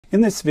In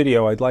this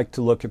video, I'd like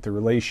to look at the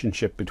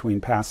relationship between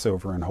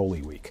Passover and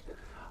Holy Week.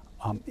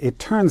 It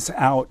turns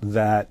out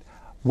that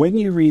when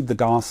you read the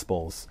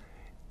Gospels,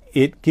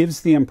 it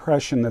gives the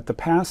impression that the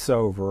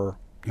Passover,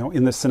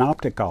 in the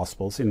Synoptic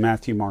Gospels, in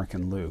Matthew, Mark,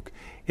 and Luke,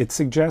 it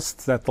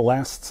suggests that the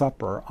Last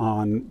Supper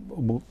on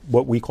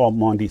what we call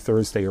Maundy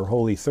Thursday or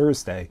Holy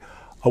Thursday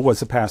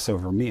was a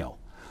Passover meal.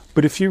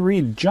 But if you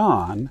read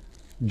John,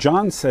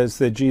 John says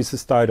that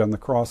Jesus died on the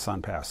cross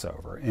on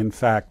Passover. In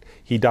fact,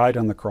 he died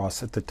on the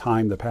cross at the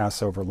time the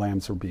Passover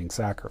lambs were being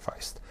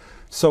sacrificed.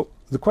 So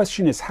the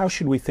question is, how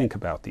should we think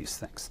about these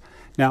things?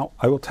 Now,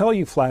 I will tell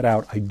you flat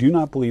out, I do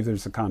not believe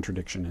there's a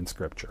contradiction in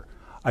Scripture.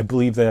 I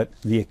believe that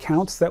the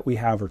accounts that we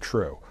have are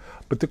true.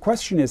 But the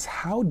question is,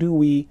 how do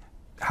we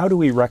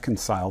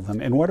reconcile them,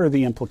 and what are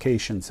the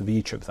implications of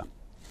each of them?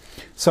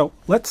 So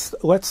let's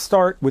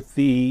start with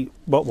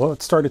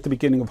let's start at the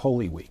beginning of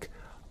Holy Week,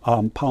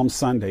 Palm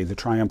Sunday, the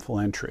triumphal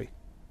entry.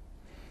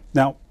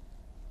 Now,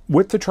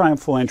 with the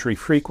triumphal entry,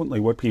 frequently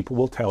what people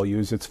will tell you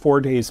is it's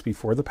 4 days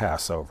before the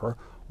Passover,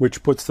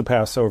 which puts the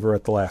Passover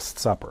at the Last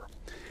Supper.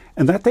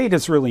 And that date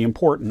is really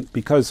important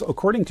because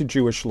according to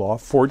Jewish law,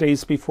 4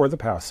 days before the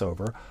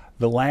Passover,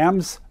 the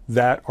lambs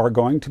that are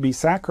going to be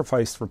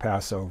sacrificed for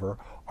Passover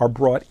are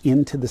brought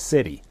into the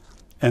city.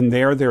 And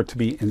there they're to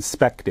be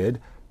inspected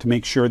to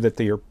make sure that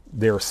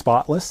they're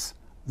spotless,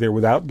 they're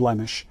without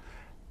blemish,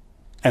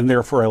 and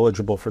therefore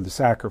eligible for the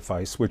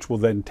sacrifice, which will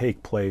then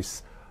take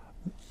place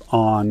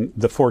on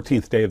the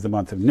 14th day of the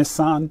month of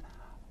Nisan,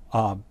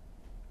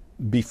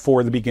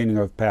 before the beginning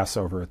of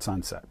Passover at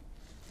sunset.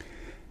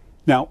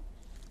 Now,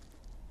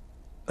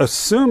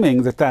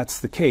 assuming that that's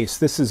the case,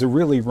 this is a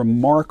really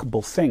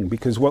remarkable thing,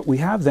 because what we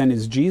have then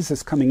is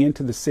Jesus coming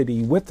into the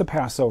city with the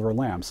Passover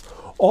lambs,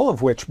 all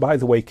of which, by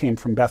the way, came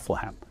from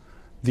Bethlehem.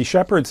 The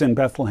shepherds in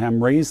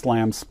Bethlehem raised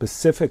lambs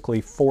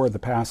specifically for the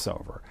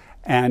Passover,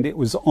 and it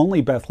was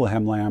only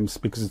Bethlehem lambs,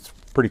 because it's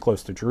pretty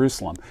close to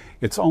Jerusalem,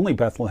 it's only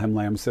Bethlehem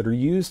lambs that are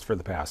used for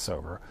the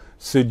Passover.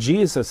 So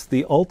Jesus,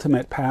 the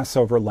ultimate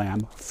Passover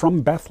lamb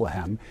from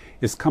Bethlehem,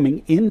 is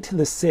coming into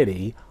the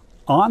city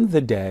on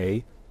the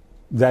day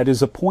that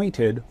is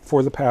appointed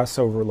for the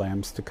Passover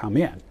lambs to come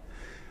in.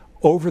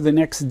 Over the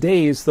next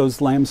days,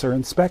 those lambs are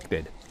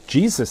inspected.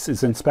 Jesus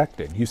is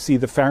inspected. You see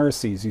the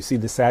Pharisees, you see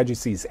the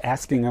Sadducees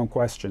asking him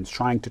questions,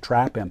 trying to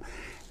trap him,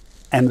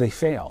 and they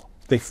fail.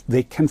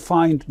 They can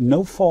find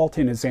no fault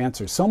in his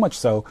answers, so much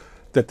so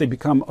that they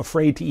become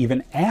afraid to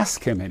even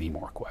ask him any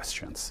more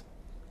questions.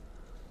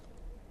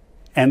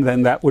 And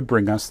then that would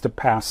bring us to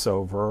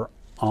Passover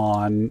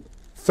on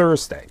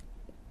Thursday.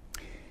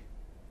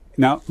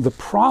 Now, the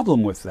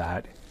problem with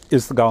that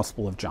is the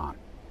Gospel of John.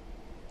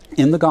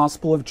 In the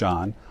Gospel of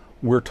John,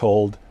 we're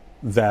told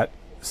that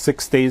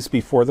 6 days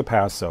before the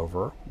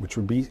Passover, which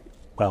would be,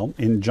 well,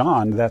 in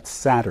John, that's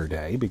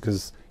Saturday,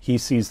 because he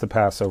sees the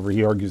Passover.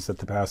 He argues that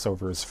the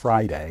Passover is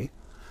Friday.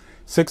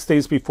 6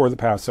 days before the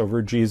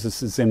Passover,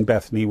 Jesus is in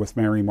Bethany with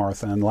Mary,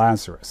 Martha, and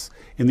Lazarus.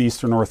 In the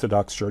Eastern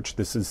Orthodox Church,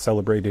 this is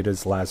celebrated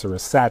as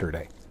Lazarus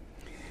Saturday.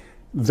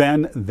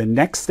 Then the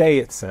next day,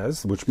 it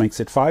says, which makes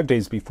it 5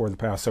 days before the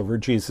Passover,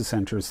 Jesus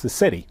enters the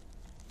city.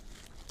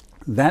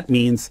 That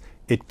means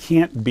it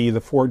can't be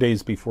the 4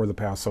 days before the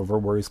Passover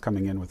where he's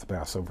coming in with the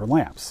Passover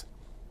lambs.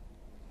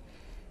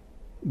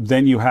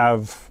 Then you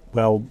have,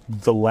 well,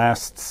 the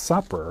Last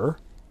Supper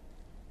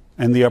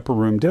and the Upper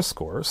Room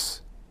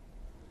Discourse.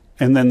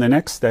 And then the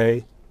next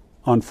day,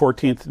 on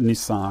 14th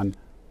Nisan,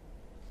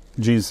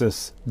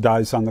 Jesus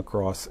dies on the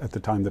cross at the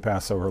time the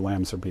Passover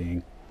lambs are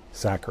being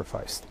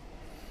sacrificed.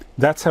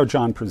 That's how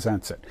John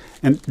presents it.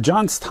 And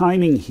John's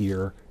timing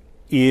here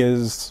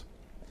is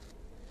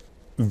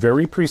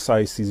very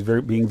precise. He's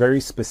being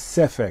very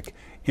specific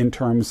in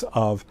terms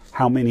of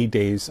how many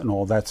days and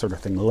all that sort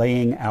of thing,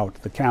 laying out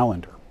the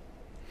calendar.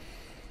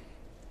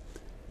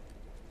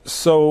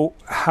 So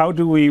how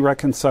do we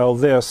reconcile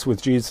this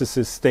with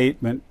Jesus'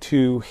 statement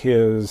to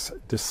his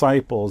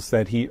disciples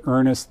that he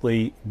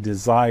earnestly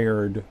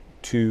desired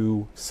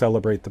to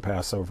celebrate the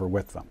Passover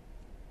with them?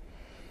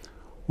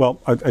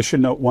 Well, I should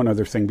note one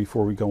other thing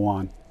before we go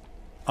on.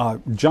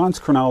 John's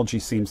chronology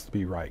seems to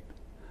be right.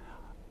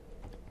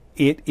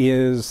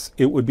 It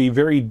would be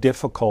very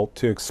difficult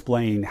to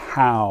explain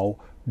how,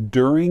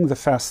 during the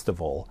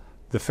festival,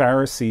 the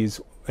Pharisees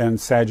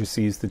and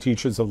Sadducees, the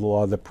teachers of the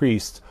law, the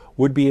priests,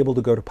 would be able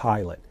to go to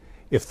Pilate.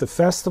 If the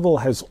festival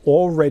has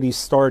already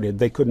started,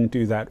 they couldn't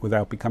do that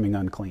without becoming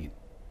unclean.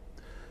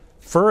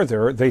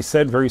 Further, they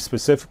said very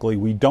specifically,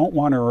 we don't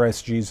want to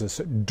arrest Jesus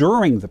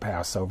during the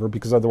Passover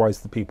because otherwise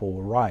the people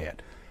will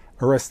riot.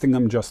 Arresting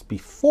him just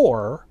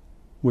before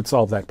would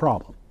solve that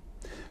problem.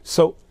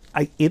 So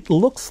it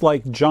looks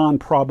like John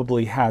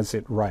probably has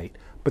it right.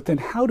 But then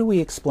how do we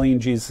explain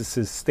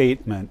Jesus'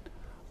 statement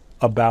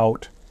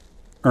about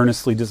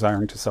earnestly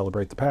desiring to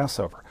celebrate the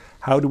Passover?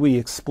 How do we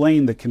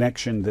explain the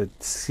connection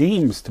that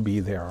seems to be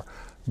there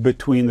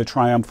between the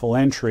triumphal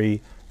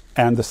entry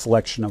and the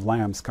selection of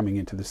lambs coming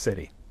into the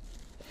city?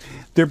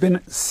 There have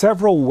been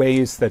several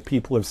ways that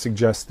people have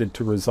suggested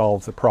to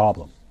resolve the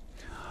problem.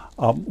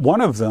 One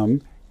of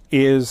them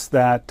is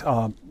that,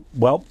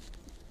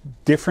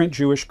 different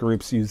Jewish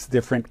groups use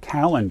different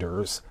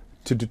calendars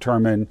to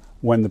determine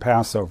when the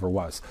Passover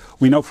was.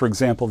 We know, for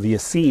example, the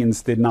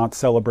Essenes did not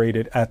celebrate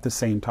it at the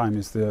same time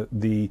as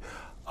the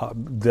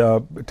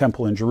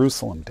temple in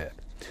Jerusalem did.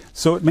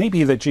 So it may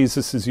be that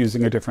Jesus is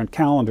using a different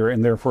calendar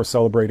and therefore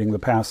celebrating the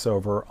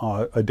Passover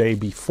a day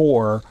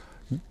before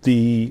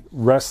the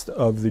rest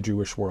of the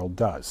Jewish world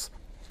does.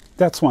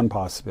 That's one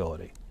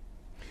possibility.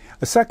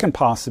 A second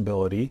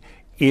possibility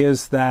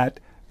is that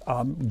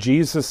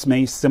Jesus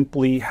may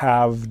simply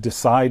have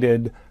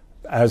decided,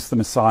 as the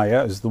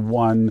Messiah, as the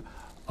one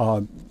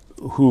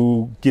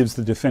who gives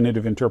the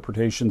definitive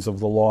interpretations of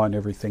the law and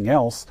everything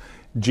else,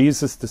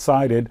 Jesus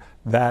decided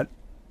that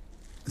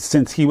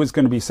since he was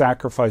going to be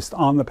sacrificed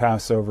on the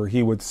Passover,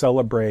 he would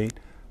celebrate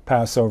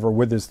Passover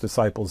with his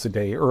disciples a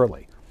day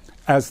early.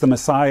 As the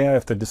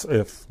Messiah,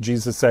 if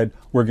Jesus said,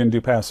 we're going to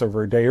do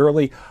Passover a day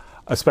early,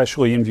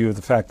 especially in view of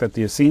the fact that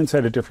the Essenes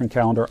had a different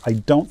calendar, I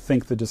don't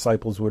think the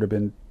disciples would have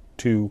been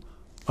too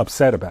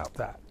upset about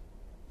that.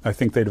 I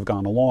think they'd have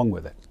gone along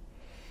with it.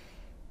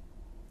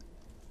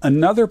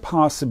 Another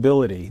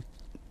possibility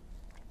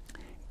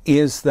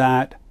is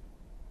that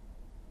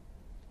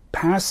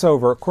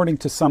Passover, according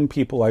to some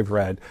people I've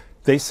read,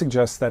 they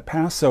suggest that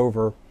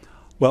Passover,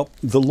 well,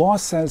 the law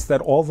says that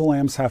all the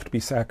lambs have to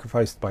be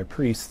sacrificed by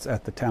priests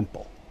at the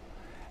temple.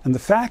 And the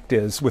fact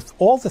is, with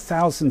all the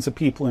thousands of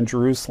people in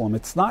Jerusalem,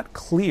 it's not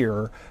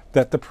clear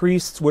that the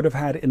priests would have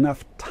had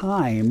enough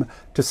time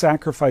to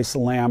sacrifice a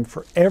lamb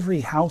for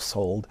every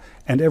household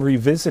and every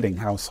visiting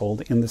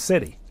household in the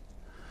city.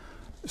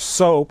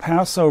 So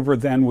Passover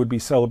then would be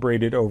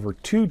celebrated over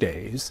 2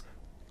 days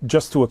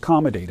just to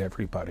accommodate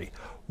everybody,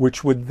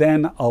 which would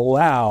then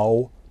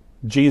allow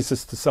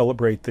Jesus to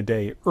celebrate the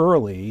day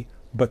early,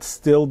 but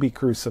still be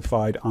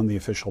crucified on the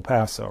official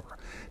Passover.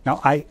 Now,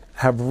 I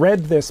have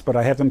read this, but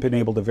I haven't been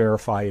able to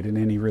verify it in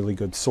any really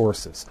good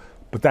sources.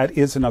 But that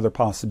is another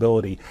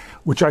possibility,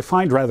 which I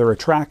find rather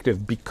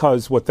attractive,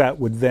 because what that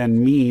would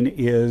then mean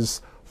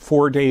is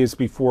 4 days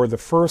before the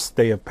first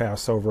day of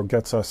Passover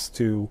gets us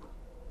to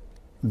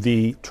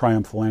the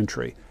triumphal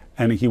entry.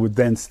 And he would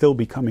then still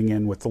be coming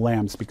in with the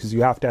lambs, because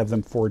you have to have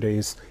them 4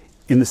 days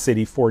in the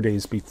city, 4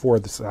 days before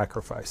the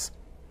sacrifice.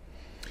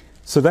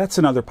 So that's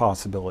another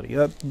possibility.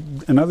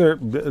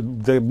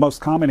 The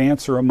most common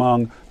answer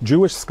among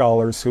Jewish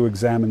scholars who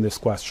examine this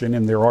question,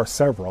 and there are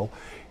several,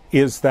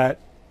 is that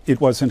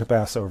it wasn't a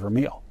Passover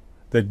meal,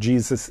 that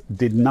Jesus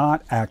did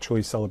not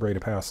actually celebrate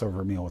a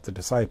Passover meal with the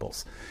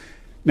disciples.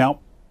 Now,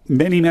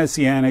 many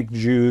Messianic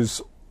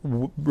Jewish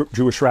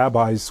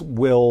rabbis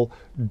will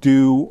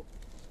do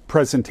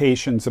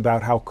presentations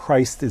about how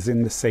Christ is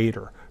in the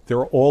Seder. There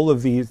are all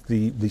of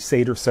the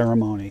Seder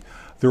ceremony.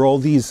 There are all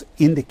these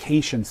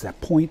indications that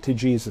point to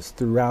Jesus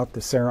throughout the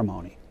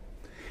ceremony.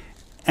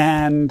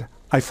 And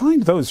I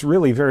find those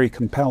really very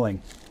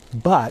compelling.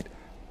 But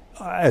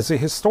as a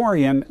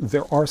historian,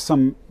 there are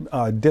some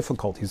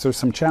difficulties. There's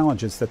some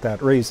challenges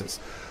that raises.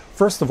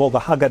 First of all, the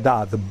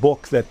Haggadah, the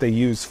book that they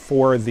use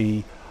for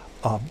the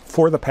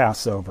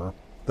Passover,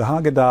 the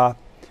Haggadah,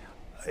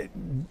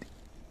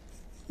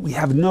 we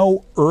have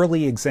no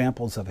early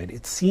examples of it.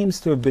 It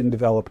seems to have been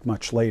developed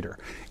much later.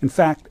 In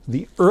fact,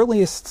 the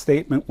earliest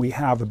statement we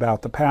have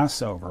about the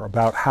Passover,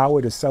 about how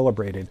it is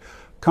celebrated,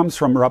 comes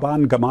from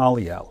Rabban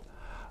Gamaliel.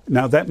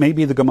 Now, that may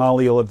be the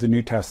Gamaliel of the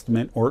New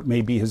Testament, or it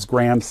may be his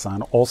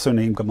grandson, also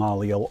named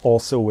Gamaliel,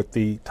 also with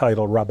the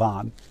title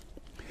Rabban.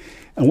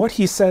 And what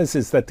he says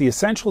is that the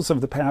essentials of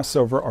the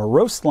Passover are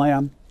roast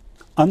lamb,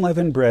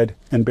 unleavened bread,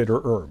 and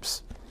bitter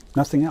herbs.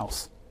 Nothing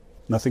else.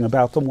 Nothing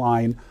about the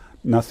wine,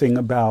 nothing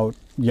about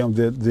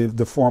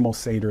the formal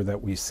Seder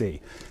that we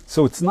see.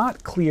 So it's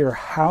not clear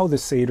how the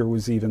Seder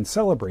was even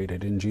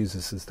celebrated in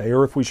Jesus' day,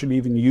 or if we should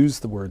even use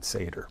the word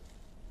Seder.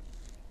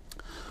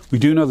 We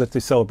do know that they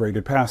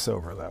celebrated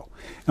Passover, though.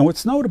 And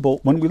what's notable,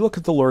 when we look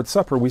at the Lord's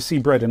Supper, we see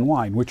bread and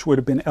wine, which would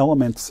have been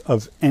elements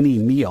of any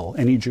meal,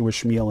 any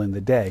Jewish meal in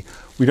the day.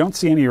 We don't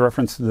see any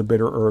reference to the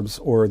bitter herbs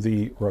or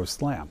the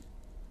roast lamb.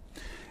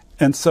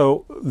 And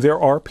so there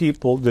are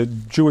people, the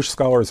Jewish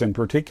scholars in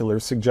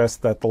particular,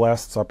 suggest that the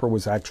Last Supper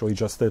was actually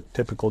just a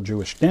typical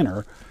Jewish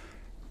dinner,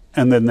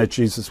 and then that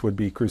Jesus would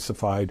be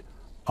crucified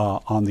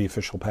on the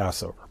official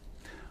Passover.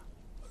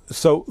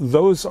 So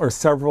those are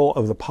several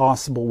of the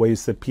possible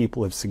ways that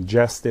people have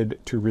suggested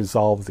to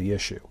resolve the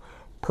issue.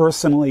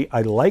 Personally,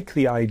 I like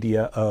the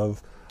idea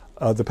of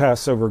the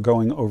Passover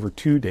going over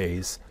 2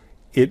 days.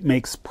 It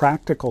makes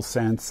practical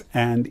sense,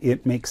 and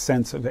it makes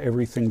sense of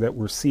everything that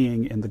we're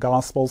seeing in the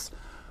Gospels.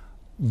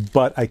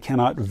 But I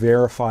cannot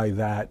verify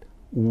that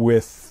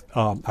with,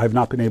 I've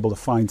not been able to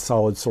find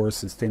solid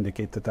sources to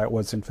indicate that that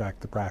was in fact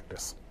the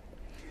practice.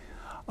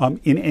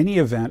 In any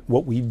event,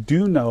 what we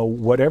do know,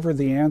 whatever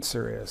the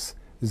answer is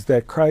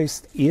that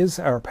Christ is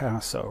our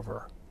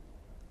Passover,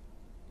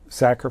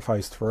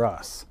 sacrificed for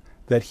us,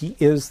 that he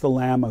is the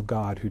Lamb of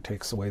God who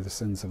takes away the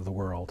sins of the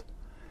world,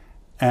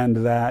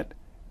 and that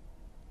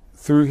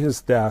through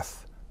his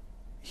death,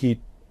 he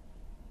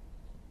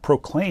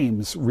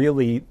proclaims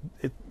really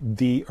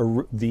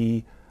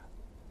the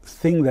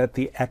thing that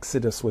the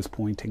Exodus was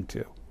pointing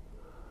to,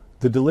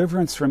 The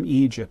deliverance from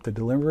Egypt, the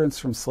deliverance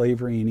from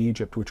slavery in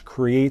Egypt, which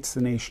creates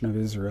the nation of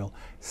Israel,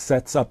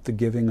 sets up the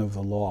giving of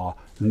the law.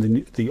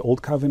 And the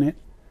Old Covenant,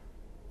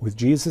 with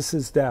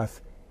Jesus' death,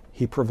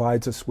 he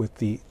provides us with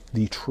the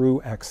true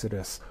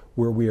Exodus,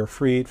 where we are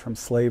freed from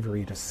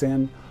slavery to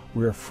sin,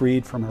 we are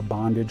freed from our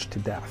bondage to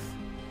death,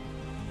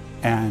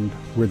 and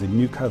where the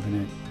new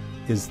covenant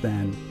is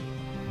then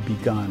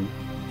begun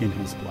in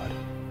his blood.